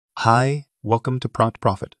Hi, welcome to Prompt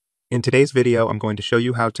Profit. In today's video, I'm going to show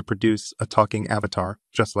you how to produce a talking avatar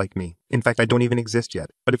just like me. In fact, I don't even exist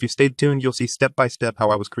yet, but if you stayed tuned, you'll see step by step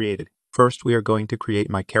how I was created. First, we are going to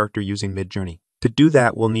create my character using MidJourney. To do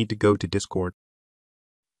that, we'll need to go to Discord.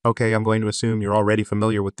 Okay, I'm going to assume you're already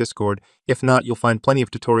familiar with Discord. If not, you'll find plenty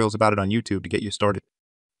of tutorials about it on YouTube to get you started.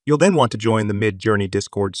 You'll then want to join the MidJourney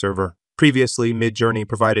Discord server. Previously, MidJourney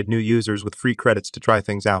provided new users with free credits to try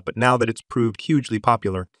things out, but now that it's proved hugely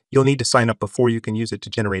popular, you'll need to sign up before you can use it to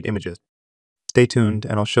generate images. Stay tuned,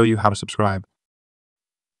 and I'll show you how to subscribe.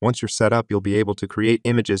 Once you're set up, you'll be able to create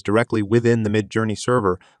images directly within the MidJourney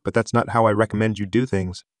server, but that's not how I recommend you do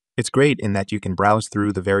things. It's great in that you can browse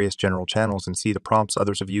through the various general channels and see the prompts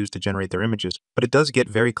others have used to generate their images, but it does get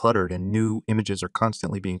very cluttered and new images are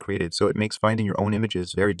constantly being created, so it makes finding your own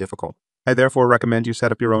images very difficult. I therefore recommend you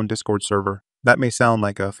set up your own Discord server. That may sound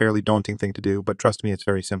like a fairly daunting thing to do, but trust me, it's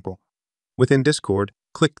very simple. Within Discord,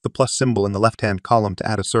 click the plus symbol in the left-hand column to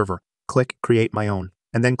add a server. Click Create My Own,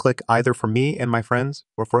 and then click either for me and my friends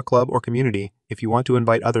or for a club or community if you want to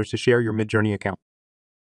invite others to share your MidJourney account.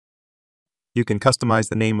 You can customize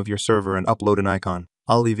the name of your server and upload an icon.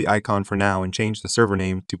 I'll leave the icon for now and change the server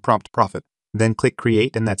name to Prompt Profit. Then click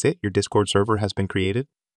Create and that's it, your Discord server has been created.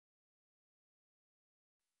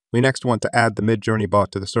 We next want to add the MidJourney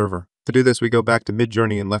bot to the server. To do this, we go back to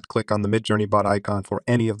MidJourney and left-click on the MidJourney bot icon for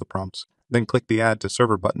any of the prompts. Then click the Add to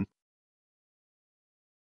Server button.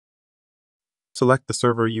 Select the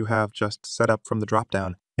server you have just set up from the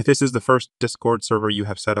dropdown. If this is the first Discord server you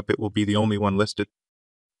have set up, it will be the only one listed.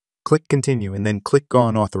 Click Continue and then click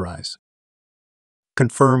on Authorize.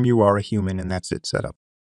 Confirm you are a human and that's it set up.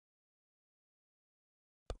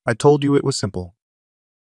 I told you it was simple.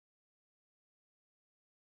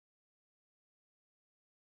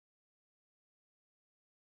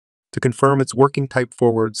 To confirm it's working, type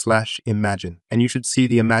 /imagine, and you should see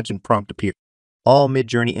the imagine prompt appear. All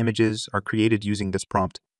MidJourney images are created using this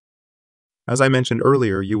prompt. As I mentioned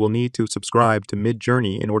earlier, you will need to subscribe to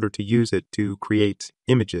MidJourney in order to use it to create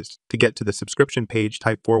images. To get to the subscription page,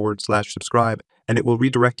 type /subscribe, and it will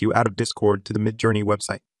redirect you out of Discord to the MidJourney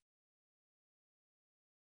website.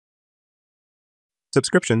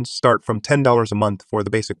 Subscriptions start from $10 a month for the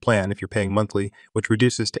basic plan if you're paying monthly, which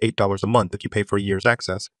reduces to $8 a month if you pay for a year's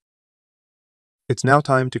access. It's now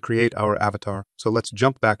time to create our avatar, so let's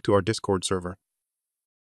jump back to our Discord server.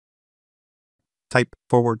 Type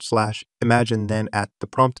 /imagine, then at the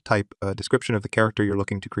prompt type a description of the character you're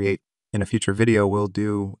looking to create. In a future video, we'll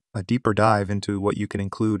do a deeper dive into what you can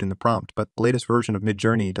include in the prompt, but the latest version of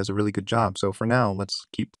MidJourney does a really good job, so for now, let's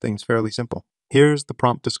keep things fairly simple. Here's the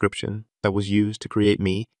prompt description that was used to create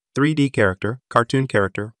me: 3D character, cartoon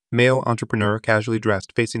character, male entrepreneur, casually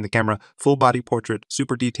dressed, facing the camera, full body portrait,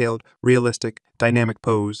 super detailed, realistic, dynamic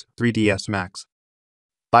pose, 3ds Max.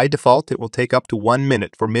 By default, it will take up to 1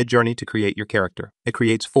 minute for MidJourney to create your character. It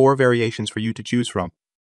creates 4 variations for you to choose from.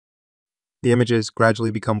 The images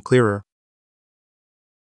gradually become clearer.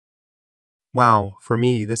 Wow, for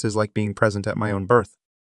me, this is like being present at my own birth.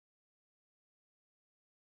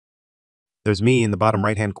 There's me in the bottom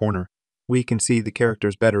right-hand corner. We can see the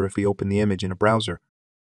characters better if we open the image in a browser.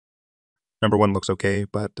 Number 1 looks okay,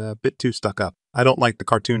 but a bit too stuck up. I don't like the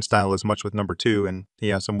cartoon style as much with number 2, and he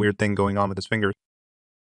has some weird thing going on with his fingers.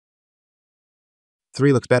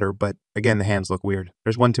 3 looks better, but again, the hands look weird.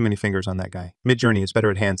 There's one too many fingers on that guy. MidJourney is better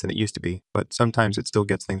at hands than it used to be, but sometimes it still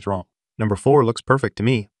gets things wrong. Number 4 looks perfect to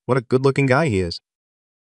me. What a good-looking guy he is.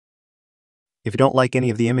 If you don't like any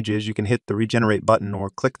of the images, you can hit the regenerate button or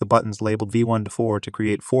click the buttons labeled V1 to 4 to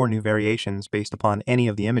create 4 new variations based upon any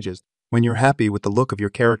of the images. When you're happy with the look of your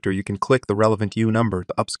character, you can click the relevant U number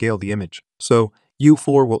to upscale the image. So,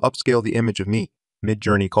 U4 will upscale the image of me.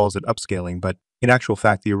 MidJourney calls it upscaling, but in actual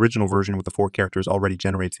fact, the original version with the 4 characters already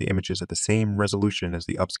generates the images at the same resolution as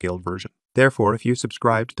the upscaled version. Therefore, if you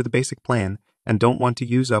subscribed to the basic plan and don't want to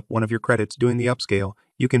use up one of your credits doing the upscale,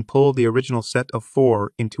 you can pull the original set of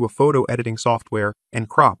 4 into a photo editing software and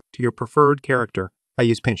crop to your preferred character. I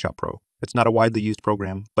use PaintShop Pro. It's not a widely used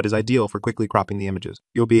program, but is ideal for quickly cropping the images.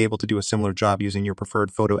 You'll be able to do a similar job using your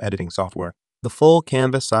preferred photo editing software. The full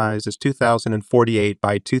canvas size is 2048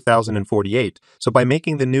 by 2048, so by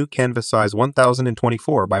making the new canvas size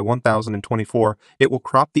 1024 by 1024, it will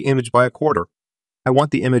crop the image by a quarter. I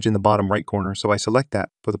want the image in the bottom right corner, so I select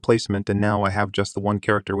that for the placement, and now I have just the one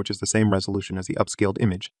character, which is the same resolution as the upscaled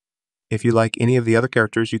image. If you like any of the other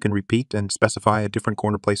characters, you can repeat and specify a different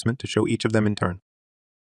corner placement to show each of them in turn.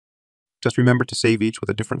 Just remember to save each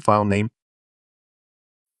with a different file name.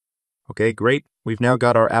 Okay, great. We've now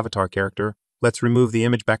got our avatar character. Let's remove the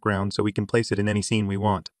image background so we can place it in any scene we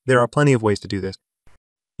want. There are plenty of ways to do this.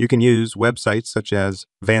 You can use websites such as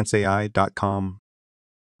vanceai.com,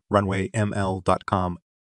 runwayml.com,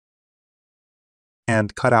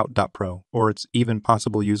 and cutout.pro, or it's even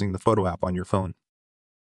possible using the photo app on your phone.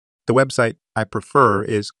 The website I prefer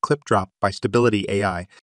is ClipDrop by Stability AI.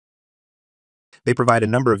 They provide a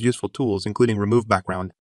number of useful tools, including remove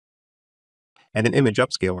background and an image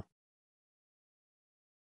upscaler.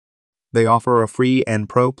 They offer a free and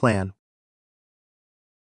pro plan.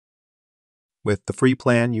 With the free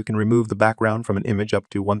plan, you can remove the background from an image up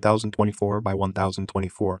to 1024 by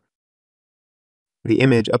 1024. The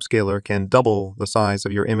image upscaler can double the size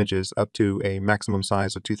of your images up to a maximum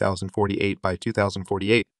size of 2048 by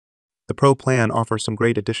 2048. The Pro plan offers some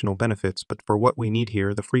great additional benefits, but for what we need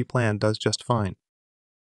here, the free plan does just fine.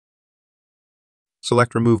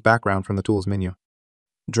 Select Remove Background from the Tools menu.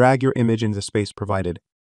 Drag your image into the space provided.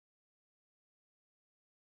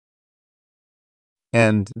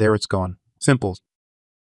 And there it's gone. Simple.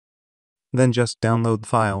 Then just download the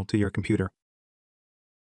file to your computer.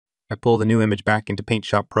 I pull the new image back into Paint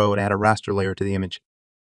Shop Pro and add a raster layer to the image.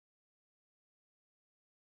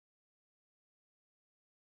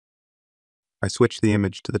 I switch the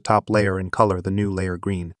image to the top layer and color the new layer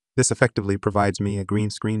green. This effectively provides me a green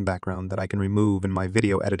screen background that I can remove in my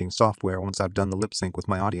video editing software once I've done the lip sync with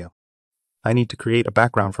my audio. I need to create a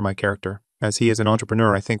background for my character. As he is an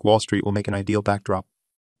entrepreneur, I think Wall Street will make an ideal backdrop.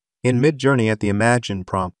 In MidJourney at the Imagine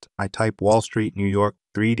prompt, I type Wall Street, New York,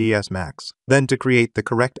 3ds Max. Then to create the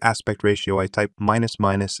correct aspect ratio, I type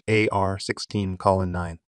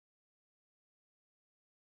 -AR16:9.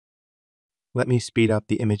 Let me speed up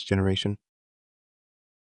the image generation.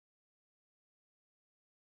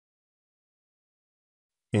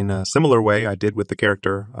 In a similar way I did with the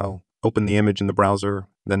character, I'll open the image in the browser,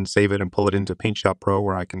 then save it and pull it into Paint Shop Pro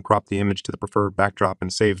where I can crop the image to the preferred backdrop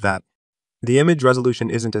and save that. The image resolution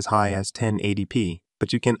isn't as high as 1080p,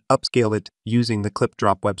 but you can upscale it using the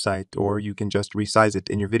ClipDrop website, or you can just resize it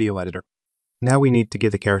in your video editor. Now we need to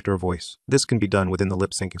give the character a voice. This can be done within the lip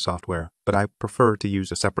syncing software, but I prefer to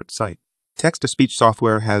use a separate site. Text-to-speech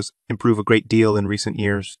software has improved a great deal in recent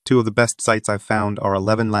years. Two of the best sites I've found are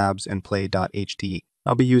 11 Labs and play.ht.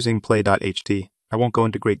 I'll be using play.ht. I won't go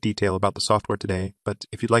into great detail about the software today, but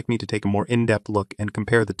if you'd like me to take a more in-depth look and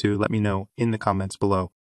compare the two, let me know in the comments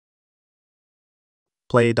below.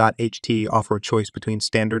 Play.ht offer a choice between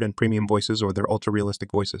standard and premium voices or their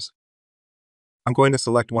ultra-realistic voices. I'm going to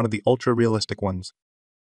select one of the ultra-realistic ones.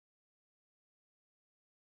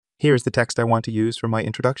 Here's the text I want to use for my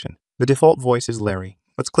introduction. The default voice is Larry.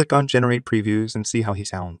 Let's click on Generate Previews and see how he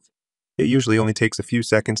sounds. It usually only takes a few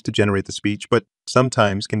seconds to generate the speech, but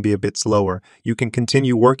sometimes can be a bit slower. You can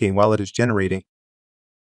continue working while it is generating.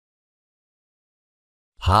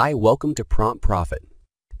 Hi, welcome to Prompt Profit.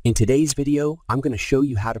 In today's video, I'm going to show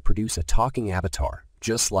you how to produce a talking avatar,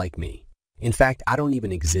 just like me. In fact, I don't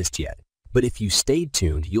even exist yet, but if you stayed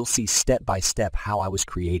tuned, you'll see step by step how I was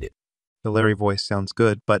created. The Larry voice sounds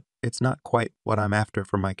good, but it's not quite what I'm after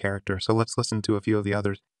for my character, so let's listen to a few of the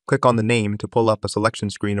others. Click on the name to pull up a selection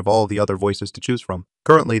screen of all the other voices to choose from.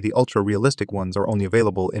 Currently, the ultra-realistic ones are only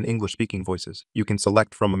available in English-speaking voices. You can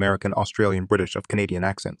select from American, Australian, British, of Canadian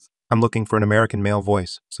accents. I'm looking for an American male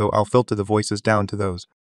voice, so I'll filter the voices down to those.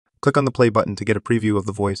 Click on the play button to get a preview of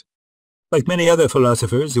the voice. Like many other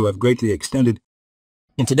philosophers who have greatly extended.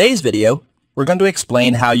 In today's video, we're going to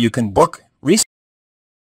explain how you can book research.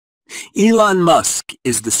 Elon Musk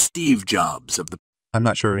is the Steve Jobs of the... I'm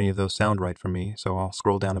not sure any of those sound right for me, so I'll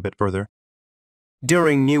scroll down a bit further.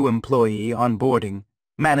 During new employee onboarding,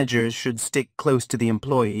 managers should stick close to the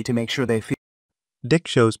employee to make sure they feel... Dick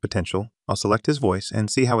shows potential. I'll select his voice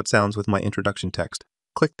and see how it sounds with my introduction text.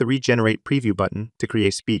 Click the Regenerate Preview button to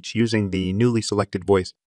create speech using the newly selected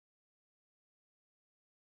voice.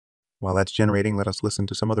 While that's generating, let us listen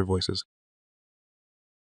to some other voices.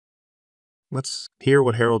 Let's hear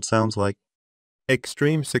what Harold sounds like.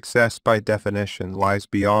 Extreme success by definition lies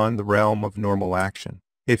beyond the realm of normal action.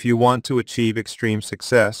 If you want to achieve extreme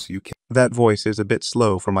success, you can... That voice is a bit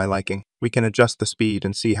slow for my liking. We can adjust the speed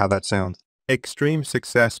and see how that sounds. Extreme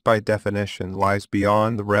success by definition lies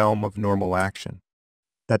beyond the realm of normal action.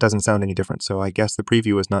 That doesn't sound any different, so I guess the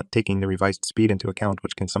preview is not taking the revised speed into account,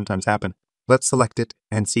 which can sometimes happen. Let's select it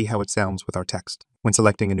and see how it sounds with our text. When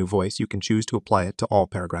selecting a new voice, you can choose to apply it to all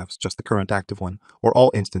paragraphs, just the current active one, or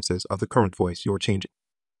all instances of the current voice you're changing.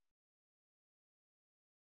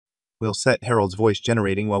 We'll set Harold's voice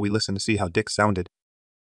generating while we listen to see how Dick sounded.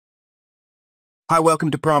 Hi, welcome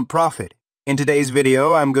to Prompt Profit. In today's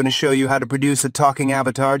video, I'm going to show you how to produce a talking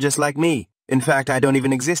avatar just like me. In fact, I don't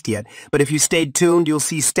even exist yet, but if you stayed tuned, you'll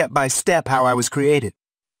see step by step how I was created.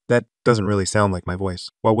 That doesn't really sound like my voice.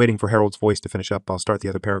 While waiting for Harold's voice to finish up, I'll start the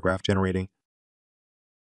other paragraph generating.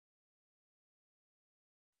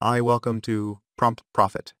 Hi, welcome to Prompt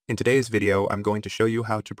Profit. In today's video, I'm going to show you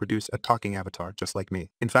how to produce a talking avatar just like me.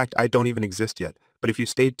 In fact, I don't even exist yet, but if you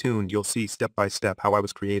stay tuned, you'll see step by step how I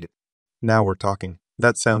was created. Now we're talking.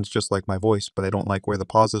 That sounds just like my voice, but I don't like where the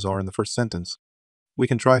pauses are in the first sentence. We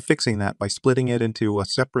can try fixing that by splitting it into a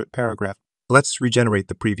separate paragraph. Let's regenerate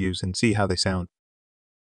the previews and see how they sound.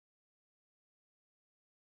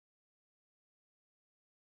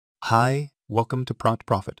 Hi, welcome to Prompt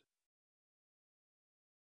Profit.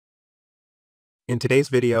 In today's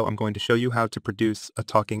video, I'm going to show you how to produce a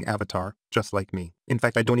talking avatar just like me. In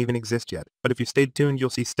fact, I don't even exist yet, but if you stayed tuned, you'll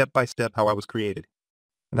see step by step how I was created.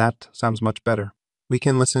 That sounds much better. We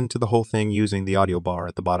can listen to the whole thing using the audio bar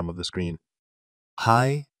at the bottom of the screen.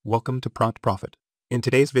 Hi, welcome to Prompt Profit. In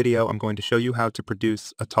today's video, I'm going to show you how to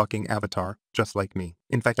produce a talking avatar just like me.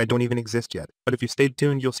 In fact, I don't even exist yet, but if you stayed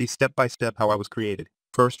tuned, you'll see step by step how I was created.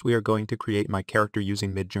 First, we are going to create my character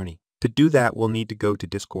using MidJourney. To do that, we'll need to go to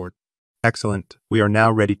Discord. Excellent. We are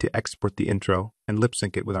now ready to export the intro and lip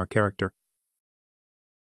sync it with our character.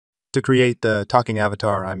 To create the talking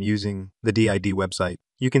avatar, I'm using the DID website.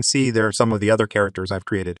 You can see there are some of the other characters I've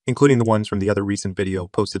created, including the ones from the other recent video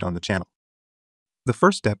posted on the channel. The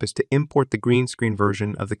first step is to import the green screen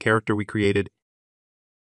version of the character we created.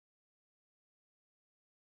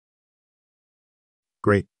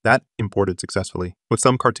 Great, that imported successfully. With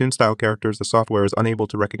some cartoon-style characters, the software is unable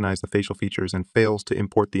to recognize the facial features and fails to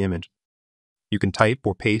import the image. You can type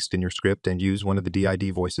or paste in your script and use one of the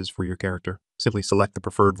DID voices for your character. Simply select the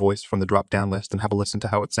preferred voice from the drop-down list and have a listen to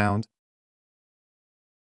how it sounds.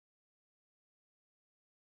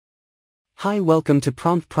 Hi, welcome to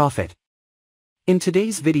Prompt Profit. In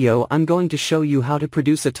today's video, I'm going to show you how to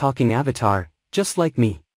produce a talking avatar, just like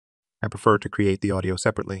me. I prefer to create the audio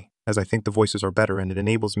separately, as I think the voices are better and it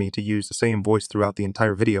enables me to use the same voice throughout the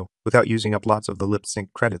entire video without using up lots of the lip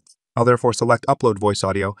sync credits. I'll therefore select Upload Voice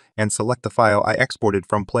Audio and select the file I exported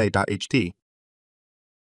from play.ht.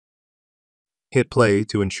 Hit play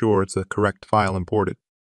to ensure it's the correct file imported.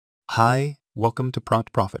 Hi, welcome to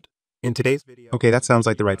Prompt Profit. In today's video... Okay, that sounds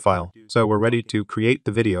like the right file. So we're ready to create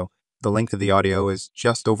the video. The length of the audio is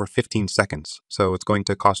just over 15 seconds, so it's going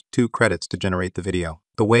to cost 2 credits to generate the video.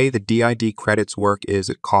 The way the DID credits work is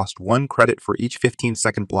it costs 1 credit for each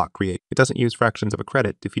 15-second block created. It doesn't use fractions of a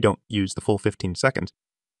credit if you don't use the full 15 seconds.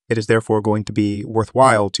 It is therefore going to be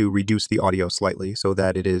worthwhile to reduce the audio slightly so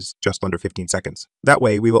that it is just under 15 seconds. That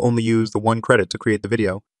way, we will only use the 1 credit to create the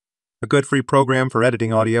video. A good free program for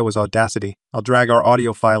editing audio is Audacity. I'll drag our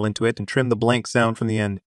audio file into it and trim the blank sound from the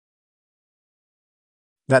end.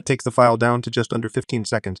 That takes the file down to just under 15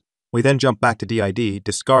 seconds. We then jump back to DID,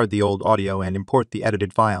 discard the old audio, and import the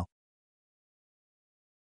edited file.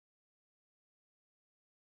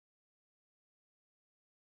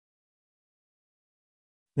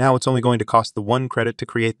 Now it's only going to cost the 1 credit to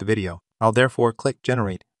create the video. I'll therefore click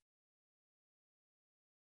Generate.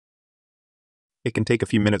 It can take a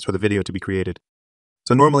few minutes for the video to be created.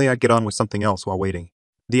 So normally I'd get on with something else while waiting.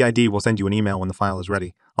 DID will send you an email when the file is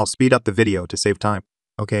ready. I'll speed up the video to save time.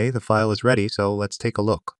 Okay, the file is ready, so let's take a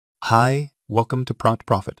look. Hi, welcome to Prompt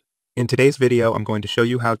Profit. In today's video, I'm going to show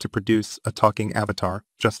you how to produce a talking avatar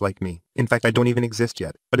just like me. In fact, I don't even exist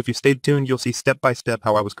yet, but if you stayed tuned, you'll see step by step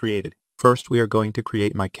how I was created. First, we are going to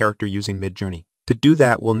create my character using MidJourney. To do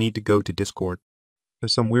that, we'll need to go to Discord.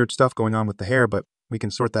 There's some weird stuff going on with the hair, but we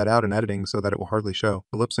can sort that out in editing so that it will hardly show.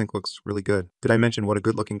 The lip sync looks really good. Did I mention what a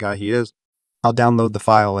good-looking guy he is? I'll download the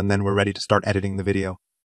file and then we're ready to start editing the video.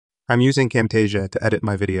 I'm using Camtasia to edit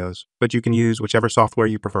my videos, but you can use whichever software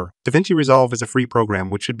you prefer. DaVinci Resolve is a free program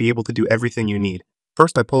which should be able to do everything you need.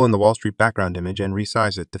 First, I pull in the Wall Street background image and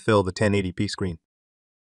resize it to fill the 1080p screen.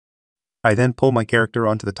 I then pull my character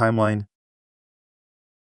onto the timeline,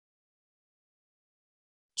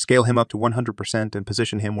 scale him up to 100% and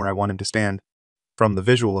position him where I want him to stand. From the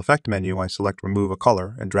Visual Effect menu, I select Remove a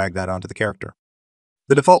Color and drag that onto the character.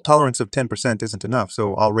 The default tolerance of 10% isn't enough,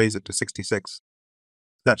 so I'll raise it to 66.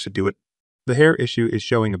 That should do it. The hair issue is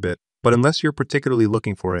showing a bit, but unless you're particularly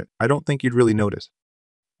looking for it, I don't think you'd really notice.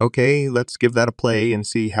 Okay, let's give that a play and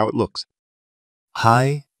see how it looks.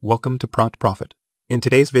 Hi, welcome to Prompt Profit. In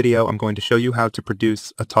today's video, I'm going to show you how to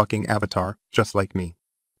produce a talking avatar just like me.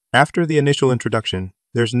 After the initial introduction,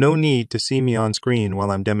 there's no need to see me on screen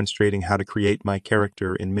while I'm demonstrating how to create my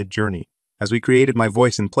character in MidJourney. As we created my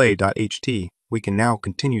voice in play.ht, we can now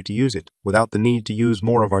continue to use it without the need to use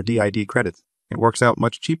more of our DID credits. It works out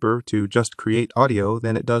much cheaper to just create audio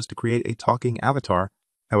than it does to create a talking avatar.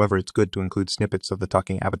 However, it's good to include snippets of the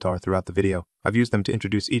talking avatar throughout the video. I've used them to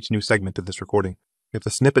introduce each new segment of this recording. If the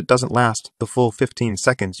snippet doesn't last the full 15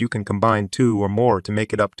 seconds, you can combine 2 or more to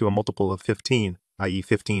make it up to a multiple of 15, i.e.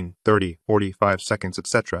 15, 30, 45 seconds,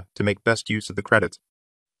 etc., to make best use of the credits.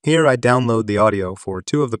 Here I download the audio for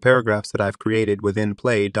 2 of the paragraphs that I've created within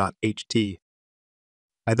play.ht.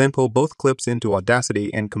 I then pull both clips into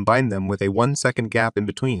Audacity and combine them with a 1-second gap in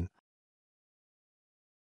between.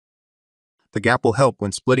 The gap will help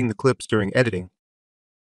when splitting the clips during editing.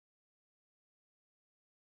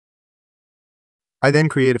 I then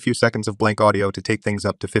create a few seconds of blank audio to take things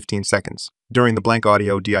up to 15 seconds. During the blank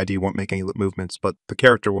audio, DID won't make any lip movements, but the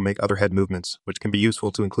character will make other head movements, which can be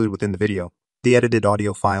useful to include within the video. The edited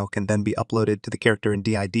audio file can then be uploaded to the character in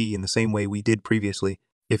DID in the same way we did previously.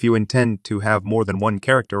 If you intend to have more than one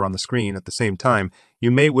character on the screen at the same time,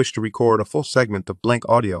 you may wish to record a full segment of blank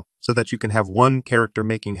audio so that you can have one character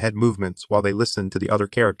making head movements while they listen to the other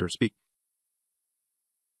character speak.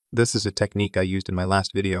 This is a technique I used in my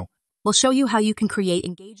last video. We'll show you how you can create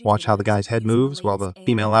engaging. Watch how the guy's head moves while the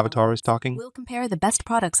female avatar is talking. We'll compare the best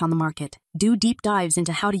products on the market, do deep dives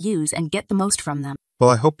into how to use and get the most from them. Well,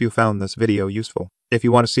 I hope you found this video useful. If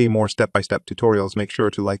you want to see more step-by-step tutorials, make sure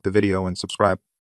to like the video and subscribe.